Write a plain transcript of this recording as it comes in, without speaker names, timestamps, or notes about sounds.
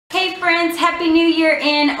friends, happy new year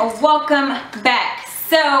and welcome back.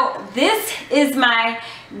 So this is my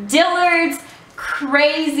Dillards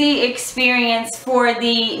crazy experience for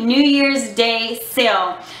the New Year's Day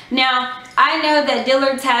sale. Now I know that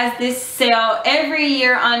Dillards has this sale every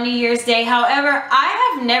year on New Year's Day. However,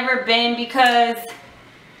 I have never been because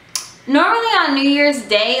normally on New Year's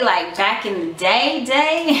Day, like back in the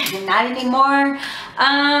day, not anymore.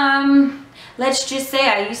 Let's just say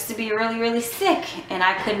I used to be really sick and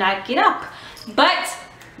I could not get up. But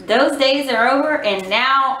those days are over and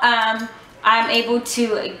now I'm able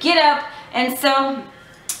to get up. And so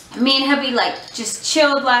me and hubby like just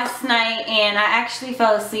chilled last night, and I actually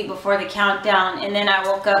fell asleep before the countdown, and then I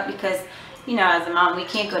woke up because, you know, as a mom, we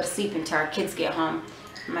can't go to sleep until our kids get home.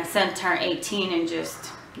 My son turned 18 and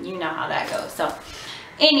just, you know how that goes. So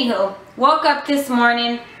anywho, woke up this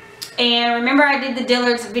morning, and remember I did the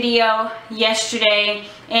Dillards video yesterday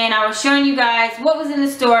and I was showing you guys what was in the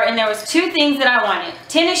store, and there was two things that I wanted: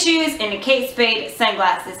 tennis shoes and a Kate Spade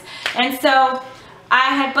sunglasses. And so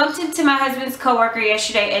I had bumped into my husband's coworker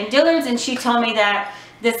yesterday in Dillards, and she told me that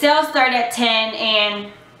the sale started at 10,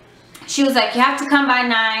 and she was like, you have to come by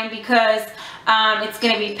 9 because it's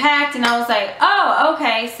gonna be packed. And I was like, oh,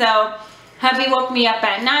 okay. So hubby woke me up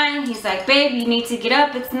at 9. He's like, babe, you need to get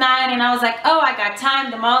up, it's 9. And I was like, oh, I got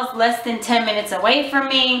time. The mall's less than 10 minutes away from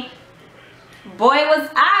me. Boy, was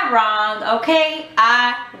I wrong. Okay,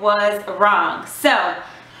 I was wrong. So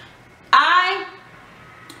I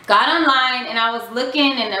got online and I was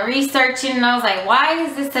looking and researching, and I was like, why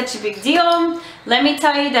is this such a big deal? Let me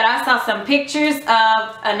tell you that I saw some pictures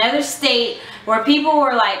of another state where people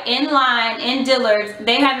were like in line in Dillards.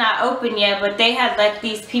 They had not opened yet, but they had let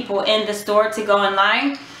these people in the store to go in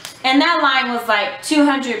line, and that line was like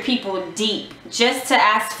 200 people deep just to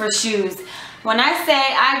ask for shoes. When I say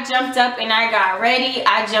I jumped up and I got ready,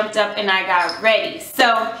 I jumped up and I got ready. So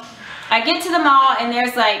I get to the mall and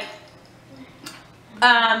there's like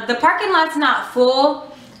the parking lot's not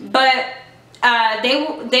full, but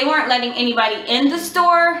they weren't letting anybody in the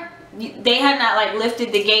store. They had not like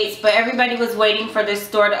lifted the gates, but everybody was waiting for the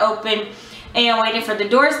store to open and waiting for the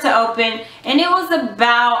doors to open. And it was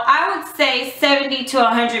about, I would say, 70 to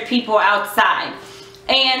 100 people outside.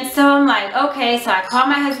 And so I'm like, okay. So I called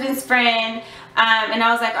my husband's friend and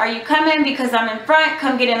I was like, are you coming? Because I'm in front,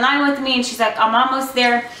 come get in line with me. And she's like, I'm almost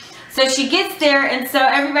there. So she gets there, and so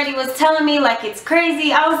everybody was telling me like it's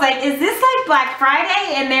crazy. I was like, is this like Black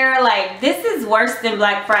Friday? And they were like, this is worse than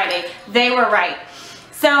Black Friday. They were right.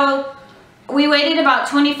 So we waited about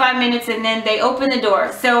 25 minutes and then they opened the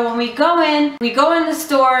door. So when we go in the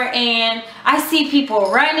store and I see people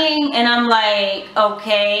running, and I'm like,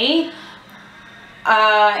 okay,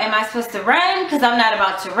 am I supposed to run? Because I'm not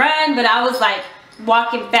about to run, but I was like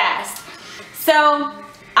walking fast. So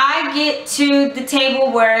I get to the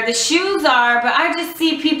table where the shoes are, but I just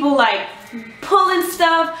see people like pulling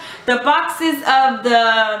stuff. The boxes of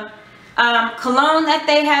the cologne that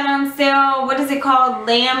they had on sale. What is it called?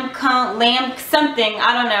 Lamb something.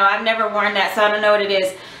 I don't know. I've never worn that, so I don't know what it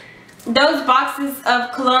is. Those boxes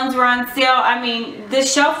of colognes were on sale. I mean, the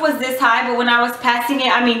shelf was this high, but when I was passing it,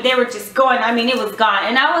 I mean, they were just going. I mean, it was gone.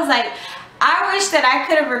 And I was like, I wish that I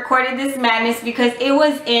could have recorded this madness because it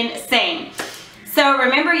was insane. So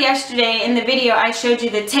remember yesterday in the video I showed you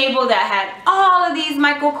the table that had all of these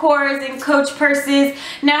Michael Kors and Coach purses.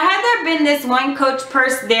 Now had there been this one Coach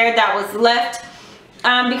purse there that was left,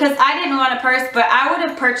 because I didn't want a purse, but I would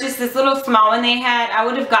have purchased this little small one they had. I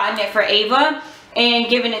would have gotten it for Ava and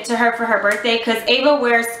given it to her for her birthday, because Ava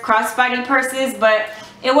wears crossbody purses, but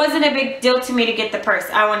it wasn't a big deal to me to get the purse.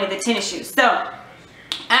 I wanted the tennis shoes. So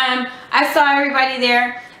I saw everybody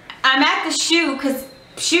there. I'm at the shoe because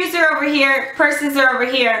shoes are over here, purses are over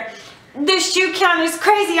here. The shoe count is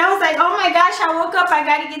crazy. I was like, oh my gosh, I woke up, I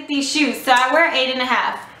gotta get these shoes. So I wear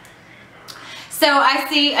 8.5. So I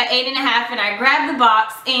see an 8.5 and I grab the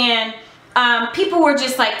box, and people were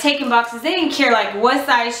just like taking boxes. They didn't care like what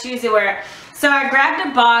size shoes they were. So I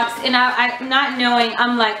grabbed a box, and I not knowing,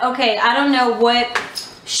 I'm like, okay, I don't know what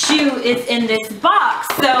shoe is in this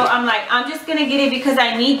box. So I'm like, I'm just gonna get it because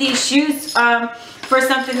I need these shoes for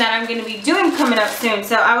something that I'm going to be doing coming up soon.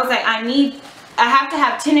 So I was like, I have to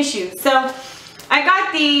have tennis shoes. So I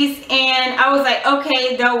got these and I was like,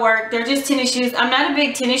 okay, they'll work. They're just tennis shoes. I'm not a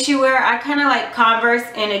big tennis shoe wearer. I kind of like Converse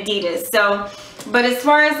and Adidas. So, but as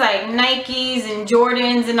far as like Nikes and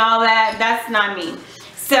Jordans and all that, that's not me.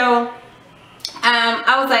 So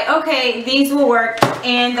I was like, okay, these will work.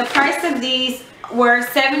 And the price of these were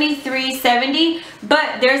 $73.70,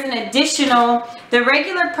 but there's an additional, the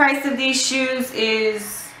regular price of these shoes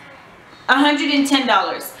is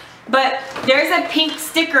 $110, but there's a pink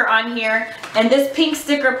sticker on here and this pink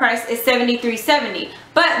sticker price is $73.70,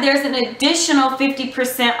 but there's an additional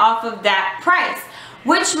 50% off of that price,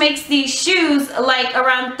 which makes these shoes like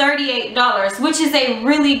around $38, which is a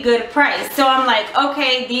really good price. So I'm like,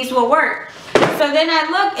 okay, these will work. So then I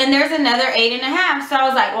look and there's another 8.5. So I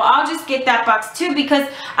was like, well, I'll just get that box too, because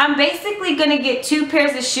I'm basically gonna get 2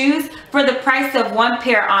 pairs of shoes for the price of 1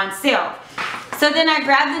 pair on sale. So then I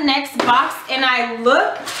grabbed the next box and I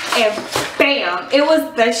look and bam, it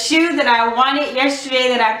was the shoe that I wanted yesterday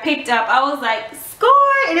that I picked up. I was like, score,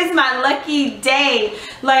 it is my lucky day.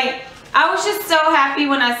 Like, I was just so happy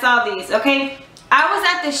when I saw these, okay? I was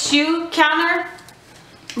at the shoe counter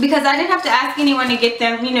because I didn't have to ask anyone to get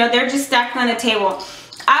them. You know, they're just stacked on the table.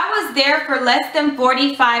 I was there for less than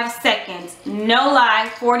 45 seconds. No lie,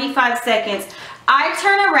 45 seconds. I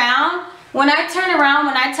turn around. When I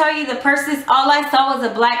tell you the purses, all I saw was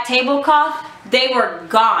a black tablecloth. They were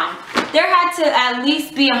gone. There had to at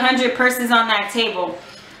least be 100 purses on that table.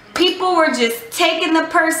 People were just taking the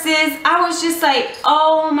purses. I was just like,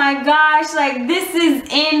 oh my gosh, like this is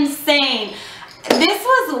insane. This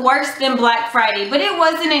was worse than Black Friday, but it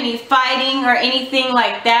wasn't any fighting or anything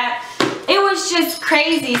like that. It was just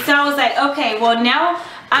crazy. So I was like, okay, well now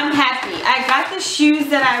I'm happy. I got the shoes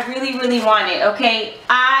that I really, really wanted, okay?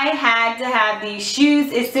 I had to have these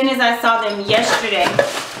shoes as soon as I saw them yesterday.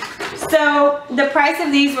 So the price of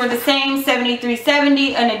these were the same,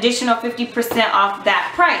 $73.70, an additional 50% off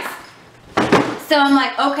that price. So I'm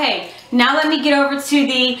like, okay, now let me get over to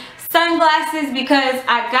the sunglasses, because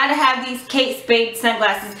I gotta have these Kate Spade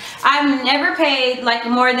sunglasses. I've never paid like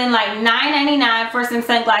more than like $9.99 for some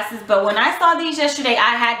sunglasses, but when I saw these yesterday,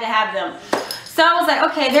 I had to have them. So I was like,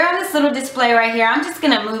 okay, they're on this little display right here. I'm just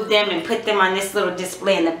gonna move them and put them on this little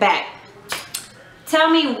display in the back. Tell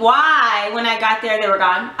me why when I got there they were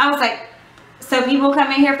gone. I was like, so people come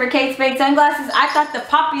in here for Kate Spade sunglasses? I thought the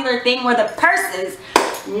popular thing were the purses.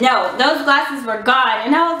 No, those glasses were gone.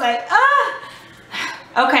 And I was like, ah.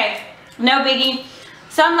 Okay, no biggie.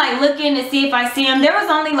 So I'm like looking to see if I see them. There was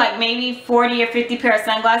only like maybe 40 or 50 pair of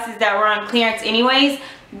sunglasses that were on clearance anyways.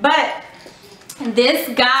 But this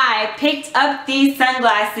guy picked up these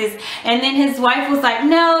sunglasses and then his wife was like,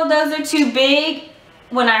 no, those are too big.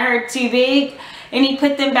 When I heard too big, and he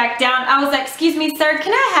put them back down. I was like, excuse me, sir,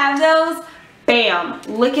 can I have those? Bam,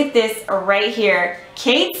 look at this right here.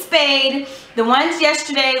 Kate Spade. The ones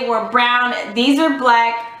yesterday were brown. These are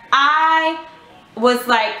black. I was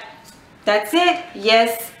like, that's it.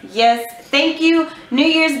 Yes, yes, thank you. New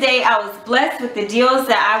Year's Day, I was blessed with the deals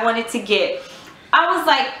that I wanted to get. I was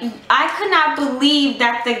like, I could not believe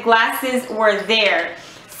that the glasses were there.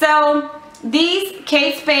 So these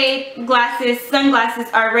Kate Spade glasses, sunglasses,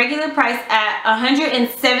 are regular price at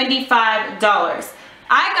 $175.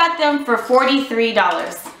 I got them for $43.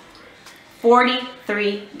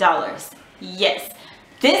 $43. Yes.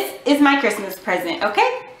 This is my Christmas present,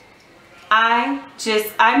 okay? I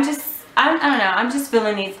don't know, I'm just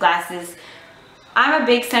feeling these glasses. I'm a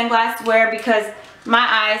big sunglass wearer because my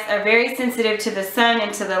eyes are very sensitive to the sun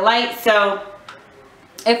and to the light. So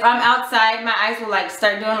if I'm outside, my eyes will like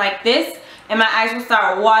start doing like this, and my eyes will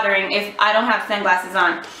start watering if I don't have sunglasses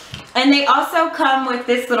on. And they also come with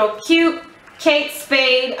this little cute Kate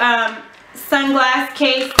Spade sunglass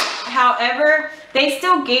case. However, they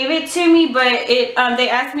still gave it to me, but they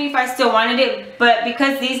asked me if I still wanted it, but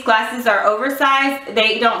because these glasses are oversized,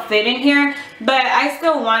 they don't fit in here. But I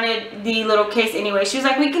still wanted the little case anyway. She was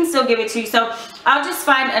like, we can still give it to you, so I'll just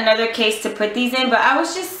find another case to put these in. But I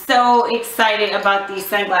was just so excited about these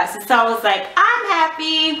sunglasses, so I was like, I'm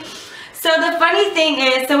happy. So the funny thing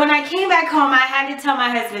is, so when I came back home, I had to tell my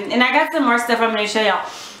husband, and I got some more stuff I'm going to show y'all.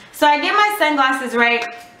 So I get my sunglasses, right,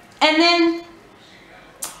 and then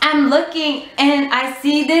I'm looking and I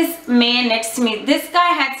see this man next to me. This guy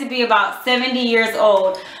had to be about 70 years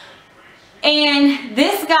old. And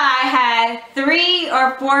this guy had 3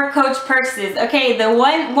 or 4 Coach purses. Okay,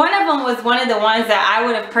 one of them was one of the ones that I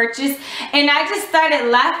would have purchased. And I just started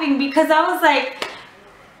laughing because I was like,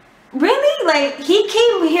 really? Like, he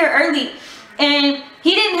came here early and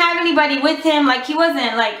he didn't have anybody with him. Like, he wasn't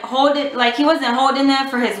holding them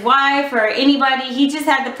for his wife or anybody. He just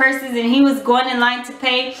had the purses and he was going in line to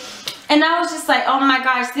pay. And I was just like, oh my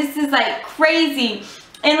gosh, this is like crazy.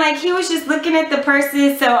 And like, he was just looking at the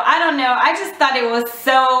purses. So I don't know, I just thought it was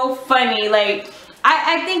so funny. Like,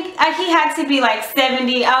 I think he had to be like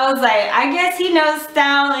 70. I was like, I guess he knows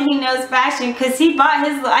style and he knows fashion, because he bought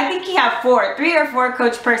his, I think he had 3 or 4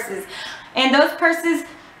 Coach purses. And those purses,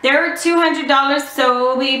 they were $200, so it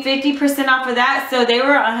will be 50% off of that, so they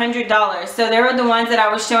were $100. So they were the ones that I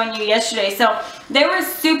was showing you yesterday. So they were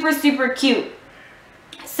super, super cute.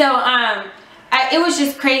 So it was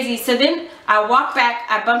just crazy. So then I walk back,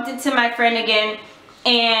 I bumped into my friend again,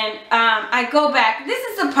 and I go back. This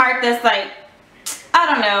is the part that's like, I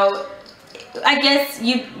don't know, I guess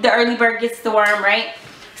the early bird gets the worm, right?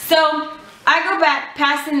 So I go back,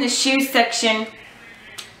 passing the shoe section.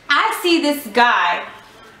 I see this guy.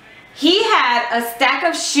 He had a stack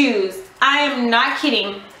of shoes. I am not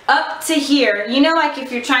kidding. Up to here. You know, like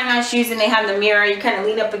if you're trying on shoes and they have the mirror, you kind of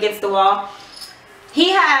lean up against the wall. He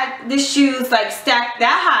had the shoes like stacked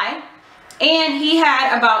that high. And he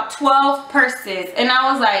had about 12 purses. And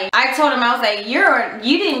I was like, I told him, I was like,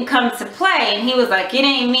 you didn't come to play. And he was like, it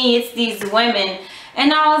ain't me, it's these women.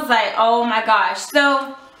 And I was like, oh my gosh.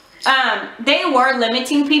 So they were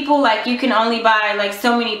limiting people, like you can only buy like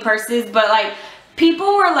so many purses, but like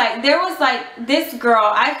people were like, there was like this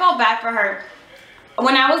girl, I felt bad for her.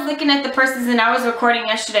 When I was looking at the purses and I was recording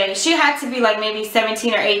yesterday, she had to be like maybe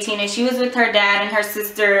 17 or 18, and she was with her dad and her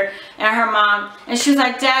sister and her mom, and she was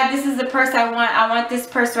like, Dad, this is the purse I want this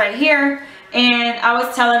purse right here. And I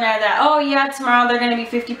was telling her that, oh yeah, tomorrow they're going to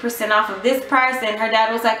be 50% off of this price, and her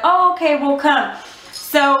dad was like, oh okay, we'll come.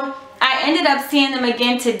 So I ended up seeing them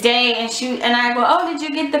again today, and I go, oh, did you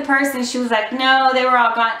get the purse? And she was like, no, they were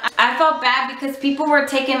all gone. I felt bad because people were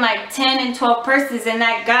taking like 10 and 12 purses, and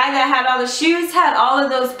that guy that had all the shoes had all of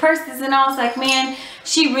those purses, and I was like, man,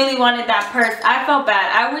 she really wanted that purse. I felt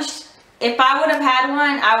bad. I wish if I would have had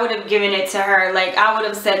one, I would have given it to her. Like I would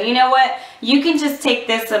have said, you know what, you can just take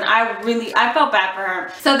this one. I felt bad for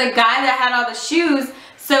her. So the guy that had all the shoes,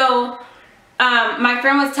 so my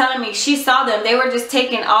friend was telling me she saw them. They were just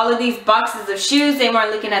taking all of these boxes of shoes. They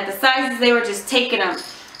weren't looking at the sizes. They were just taking them.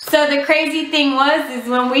 So the crazy thing is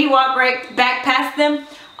when we walked right back past them,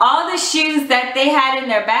 all the shoes that they had in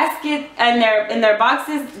their basket and in their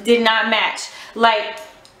boxes did not match. Like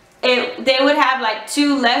they would have like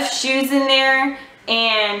 2 left shoes in there,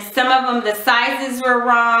 and some of them the sizes were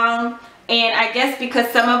wrong. And I guess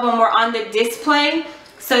because some of them were on the display,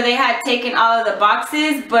 so they had taken all of the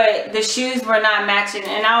boxes, but the shoes were not matching.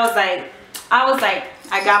 And I was like,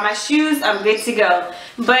 I got my shoes, I'm good to go.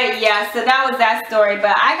 But yeah, so that was that story.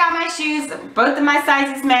 But I got my shoes, both of my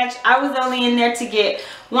sizes match. I was only in there to get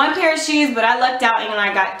 1 pair of shoes, but I lucked out and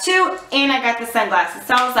I got 2, and I got the sunglasses.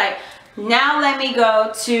 So I was like, now let me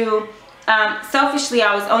go to, selfishly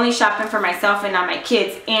I was only shopping for myself and not my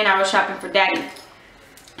kids, and I was shopping for Daddy.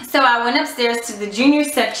 So I went upstairs to the junior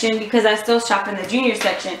section because I still shop in the junior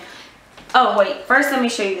section. Oh wait, first let me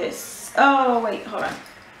show you this. Oh wait, hold on.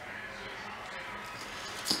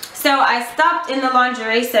 So I stopped in the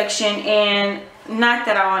lingerie section, and not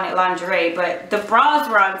that I wanted lingerie, but the bras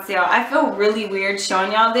were on sale. I feel really weird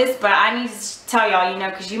showing y'all this, but I need to tell y'all, you know,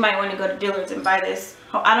 because you might want to go to Dillards and buy this.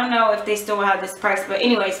 I don't know if they still will have this price, but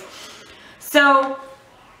anyways. So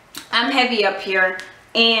I'm heavy up here,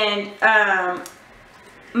 and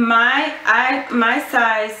my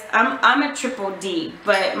size, I'm a triple D,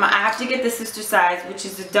 but I have to get the sister size, which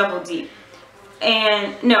is a double D,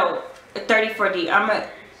 and no, a 34D.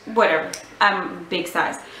 I'm big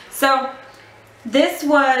size. So this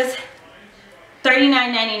was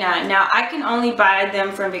 $39.99. Now I can only buy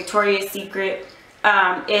them from Victoria's Secret.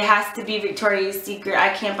 It has to be Victoria's Secret. I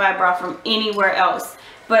can't buy a bra from anywhere else.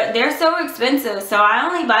 But they're so expensive, so I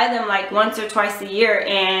only buy them like once or twice a year,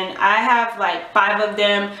 and I have like 5 of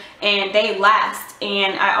them, and they last.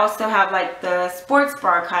 And I also have like the sports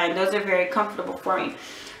bra kind. Those are very comfortable for me.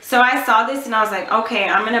 So I saw this and I was like, okay,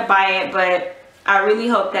 I'm gonna buy it, but I really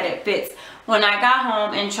hope that it fits. When I got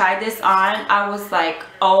home and tried this on, I was like,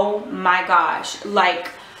 oh my gosh, like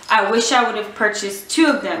I wish I would have purchased 2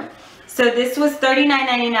 of them. So this was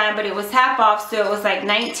 $39.99, but it was half off, so it was like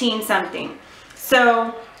 19 something.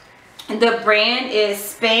 So the brand is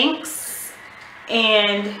Spanx,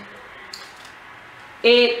 and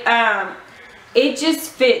it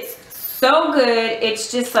just fits so good.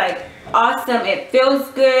 It's just like awesome. It feels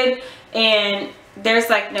good, and there's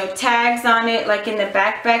like no tags on it, like in the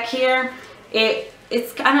back here.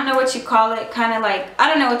 It's I don't know what you call it, kind of like, I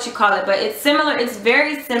don't know what you call it, but it's similar. It's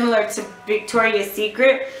very similar to Victoria's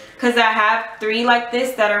Secret, because I have 3 like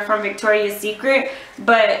this that are from Victoria's Secret.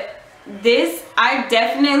 But this, I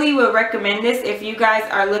definitely would recommend this if you guys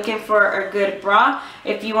are looking for a good bra.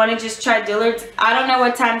 If you want to just try Dillards, I don't know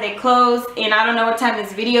what time they close, and I don't know what time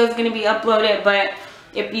this video is going to be uploaded, but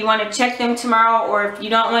if you want to check them tomorrow, or if you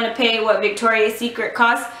don't want to pay what Victoria's Secret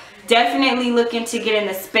costs, definitely look into getting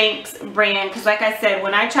the Spanx brand. Because like I said,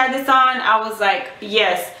 when I tried this on, I was like,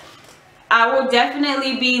 yes, I will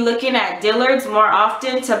definitely be looking at Dillards more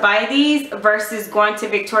often to buy these versus going to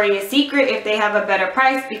Victoria's Secret if they have a better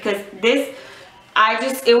price, because this,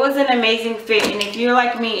 it was an amazing fit. And if you're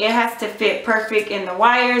like me, it has to fit perfect in the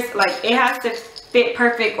wires. Like it has to fit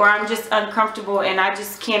perfect, or I'm just uncomfortable, and I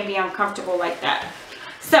just can't be uncomfortable like that.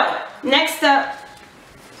 So next up,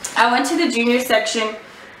 I went to the junior section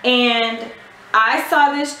and I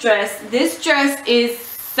saw this dress. This dress is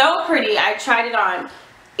so pretty. I tried it on.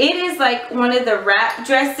 It is like one of the wrap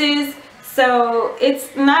dresses, so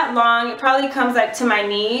it's not long. It probably comes like to my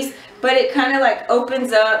knees, but it kind of like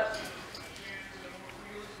opens up.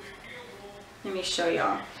 Let me show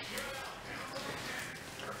y'all.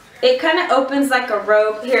 It kind of opens like a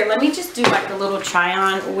robe. Here, let me just do like a little try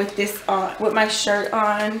on with this on, with my shirt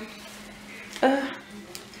on.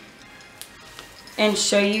 And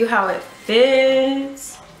show you how it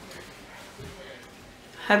fits.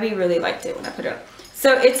 Hubby really liked it when I put it on.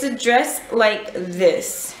 So it's a dress like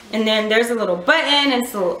this. And then there's a little button and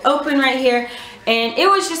it's a little open right here. And it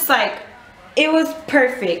was just like, it was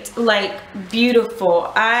perfect, like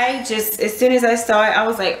beautiful. I just, as soon as I saw it, I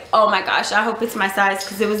was like, oh my gosh, I hope it's my size,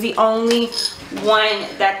 because it was the only one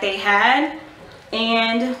that they had.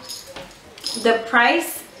 And the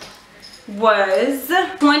price was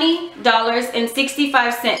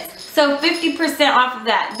 $20.65. So 50% off of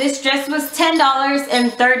that. This dress was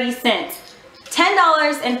 $10.30.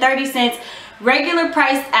 $10.30. Regular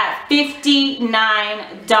price at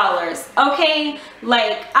 $59. Okay,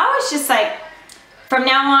 like I was just like, from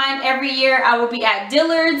now on every year I will be at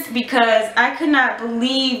Dillards, because I could not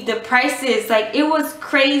believe the prices. Like, it was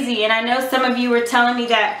crazy. And I know some of you were telling me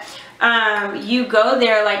that you go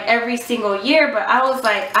there like every single year, but I was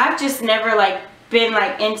like, I've just never like been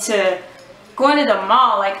like into going to the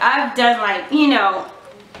mall. Like, I've done like, you know,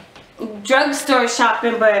 drugstore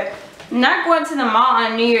shopping, but not going to the mall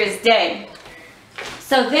on New Year's Day.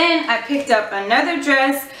 So then I picked up another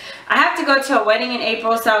dress. I have to go to a wedding in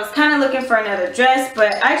April, so I was kind of looking for another dress,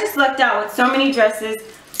 but I just lucked out with so many dresses.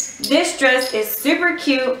 This dress is super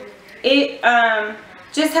cute. It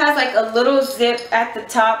just has like a little zip at the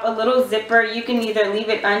top, a little zipper. You can either leave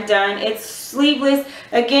it undone. It's sleeveless.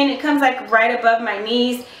 Again, it comes like right above my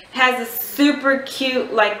knees. Has a super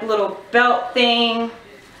cute like little belt thing.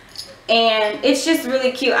 And it's just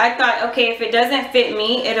really cute. I thought, okay, if it doesn't fit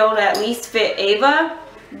me, it'll at least fit Ava.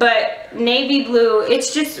 But navy blue,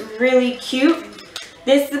 it's just really cute.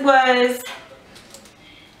 This was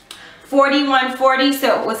 $41.40,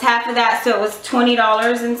 so it was half of that, so it was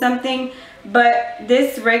 $20 and something. But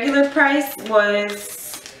this regular price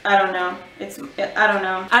was, I don't know. I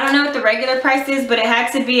don't know what the regular price is, but it had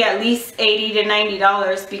to be at least $80 to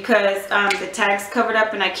 $90 because the tag's covered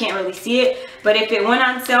up and I can't really see it. But if it went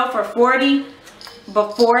on sale for $40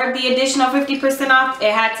 before the additional 50% off,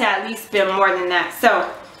 it had to at least be more than that. So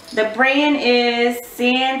the brand is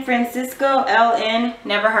San Francisco LN.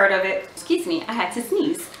 Never heard of it. Excuse me, I had to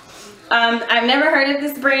sneeze. I've never heard of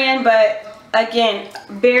this brand, but again,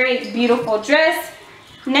 very beautiful dress.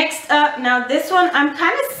 Next up, now this one, I'm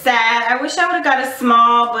kind of sad. I wish I would have got a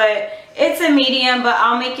small, but it's a medium, but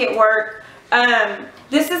I'll make it work.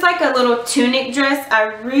 This is like a little tunic dress.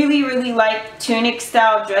 I really like tunic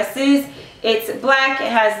style dresses. It's black,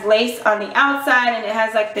 it has lace on the outside, and it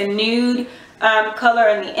has like the nude color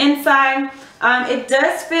on the inside. It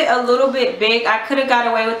does fit a little bit big. I could have got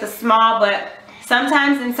away with a small, but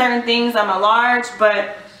sometimes in certain things I'm a large,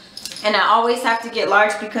 and I always have to get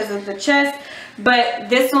large because of the chest. But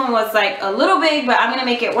this one was like a little big, but I'm gonna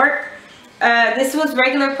make it work. This was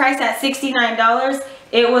regular price at $69.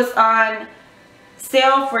 It was on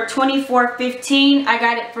sale for $24.15. I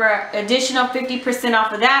got it for additional 50%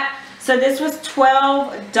 off of that. So this was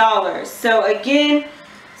 $12. So again,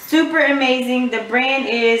 super amazing. The brand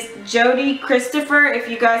is Jody Christopher, if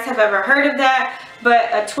you guys have ever heard of that. But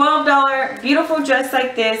a $12 beautiful dress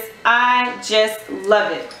like this, I just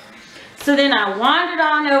love it. So then I wandered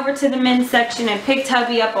on over to the men's section and picked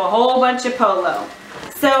hubby up a whole bunch of polo.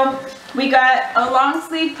 So we got a long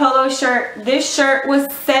sleeve polo shirt. This shirt was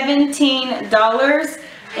 $17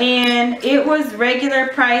 and it was regular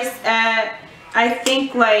price at, I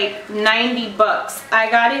think, like 90 bucks.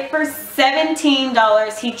 I got it for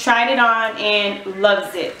 $17. He tried it on and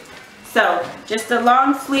loves it. So just a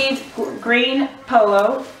long sleeve green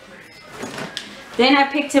polo. Then I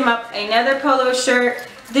picked him up another polo shirt.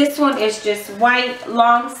 This one is just white,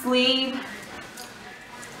 long sleeve.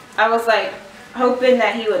 I was like hoping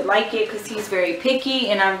that he would like it because he's very picky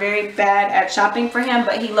and I'm very bad at shopping for him,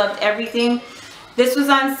 but he loved everything. This was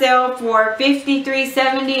on sale for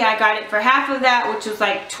 $53.70. I got it for half of that, which was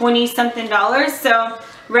like 20 something dollars. So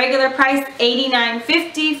regular price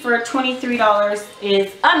 $89.50 for $23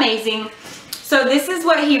 is amazing. So this is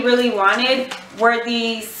what he really wanted, were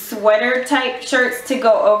these sweater type shirts to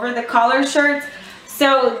go over the collar shirts.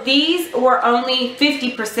 So these were only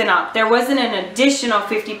 50% off. There wasn't an additional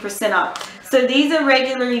 50% off. So these are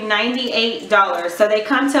regularly $98. So they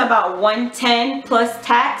come to about $110 plus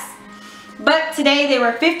tax. But today they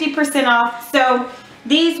were 50% off. So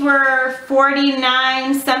these were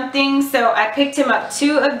 $49 something. So I picked him up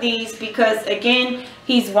 2 of these because, again,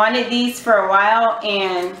 he's wanted these for a while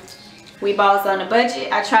and we balls on a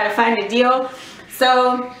budget. I try to find a deal.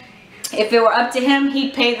 So if it were up to him,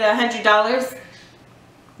 he'd pay the $100.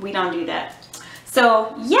 We don't do that.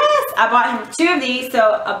 So yes, I bought him 2 of these.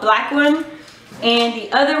 So a black one and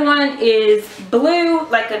the other one is blue,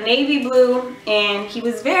 like a navy blue, and he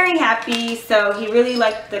was very happy. So he really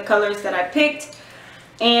liked the colors that I picked.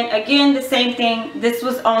 And again, the same thing, this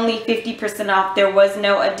was only 50% off. There was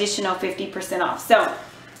no additional 50% off. So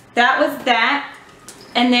that was that.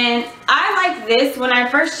 And then I like this. When I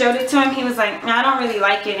first showed it to him, he was like, I don't really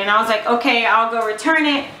like it. And I was like, okay, I'll go return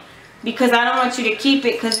it because I don't want you to keep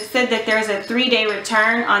it, because it said that there's a 3-day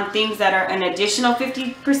return on things that are an additional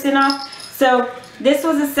 50% off. So this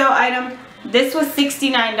was a sale item. This was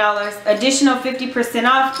 $69. Additional 50%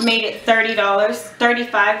 off made it $30,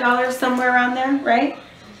 $35, somewhere around there, right?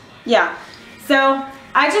 Yeah. So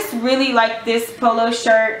I just really like this polo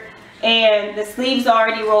shirt, and the sleeves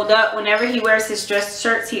already rolled up. Whenever he wears his dress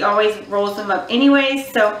shirts, he always rolls them up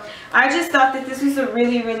anyways. So I just thought that this was a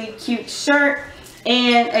really, really cute shirt.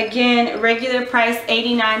 And again, regular price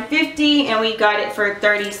 $89.50, and we got it for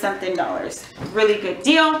 $30 something. Really good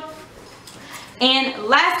deal. And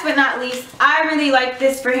last but not least, I really like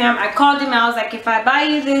this for him. I called him. I was like, if I buy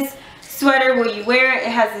you this sweater, will you wear it?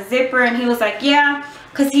 It has a zipper. And he was like, yeah,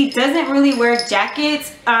 because he doesn't really wear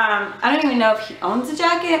jackets. I don't even know if he owns a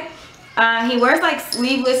jacket. He wears like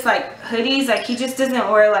sleeveless like hoodies. Like he just doesn't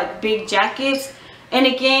wear like big jackets. And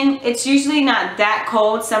again, it's usually not that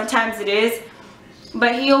cold. Sometimes it is.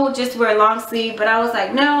 But he'll just wear long sleeve. But I was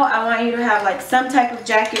like, no, I want you to have like some type of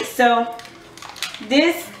jacket. So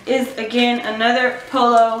this is again another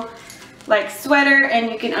polo like sweater,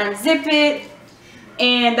 and you can unzip it,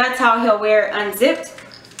 and that's how he'll wear it unzipped.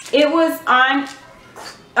 It was on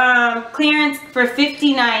clearance for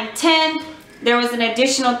 $59.10. There was an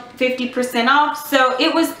additional 50% off, so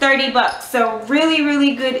it was $30. So really,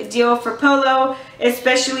 really good deal for polo,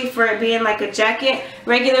 especially for it being like a jacket.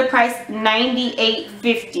 Regular price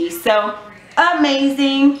 $98.50. So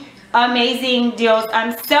amazing, amazing deals.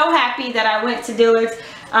 I'm so happy that I went to Dillards.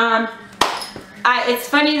 It's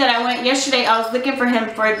funny that I went yesterday. I was looking for him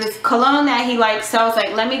for this cologne that he likes, so I was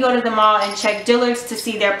like, let me go to the mall and check Dillards to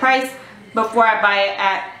see their price before I buy it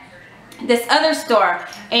at this other store.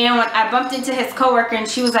 And when I bumped into his coworker, and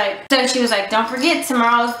she was like, don't forget,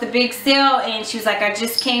 tomorrow's the big sale. And she was like, I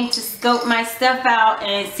just came to scope my stuff out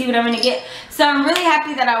and see what I'm gonna get. So I'm really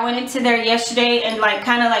happy that I went into there yesterday and like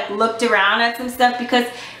kind of like looked around at some stuff, because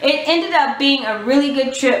it ended up being a really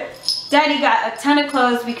good trip. Daddy got a ton of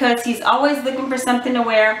clothes because he's always looking for something to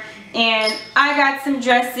wear, and I got some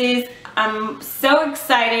dresses. I'm so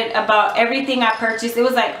excited about everything I purchased. It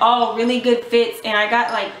was like all really good fits, and I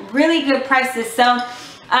got like really good prices. So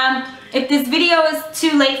if this video is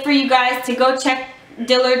too late for you guys to go check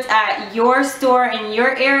Dillards at your store in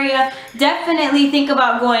your area, definitely think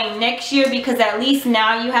about going next year, because at least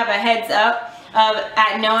now you have a heads up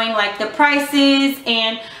at knowing like the prices.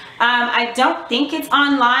 And I don't think it's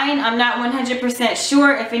online. I'm not 100%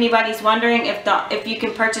 sure. If anybody's wondering if you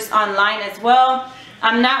can purchase online as well,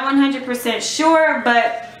 I'm not 100% sure,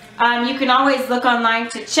 but you can always look online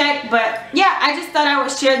to check. But yeah, I just thought I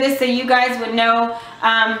would share this so you guys would know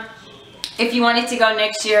if you wanted to go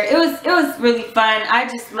next year. It was really fun. I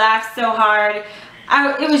just laughed so hard.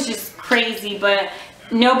 It was just crazy, but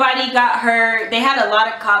nobody got hurt. They had a lot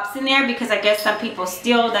of cops in there because I guess some people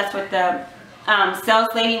steal. That's what the sales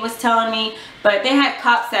lady was telling me. But they had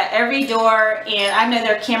cops at every door, and I know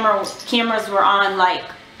their cameras were on like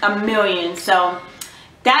a million. So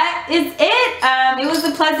that is it. It was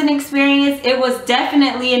a pleasant experience. It was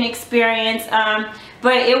definitely an experience,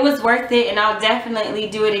 but it was worth it, and I'll definitely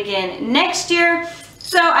do it again next year.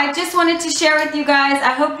 So I just wanted to share with you guys.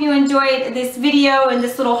 I hope you enjoyed this video and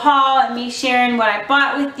this little haul and me sharing what I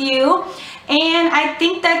bought with you. And I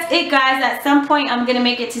think that's it, guys. At some point I'm gonna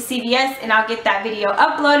make it to CVS and I'll get that video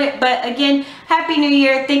uploaded. But again, Happy New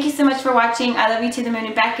Year. Thank you so much for watching. I love you to the moon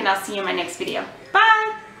and back, and I'll see you in my next video.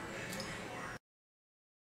 Bye.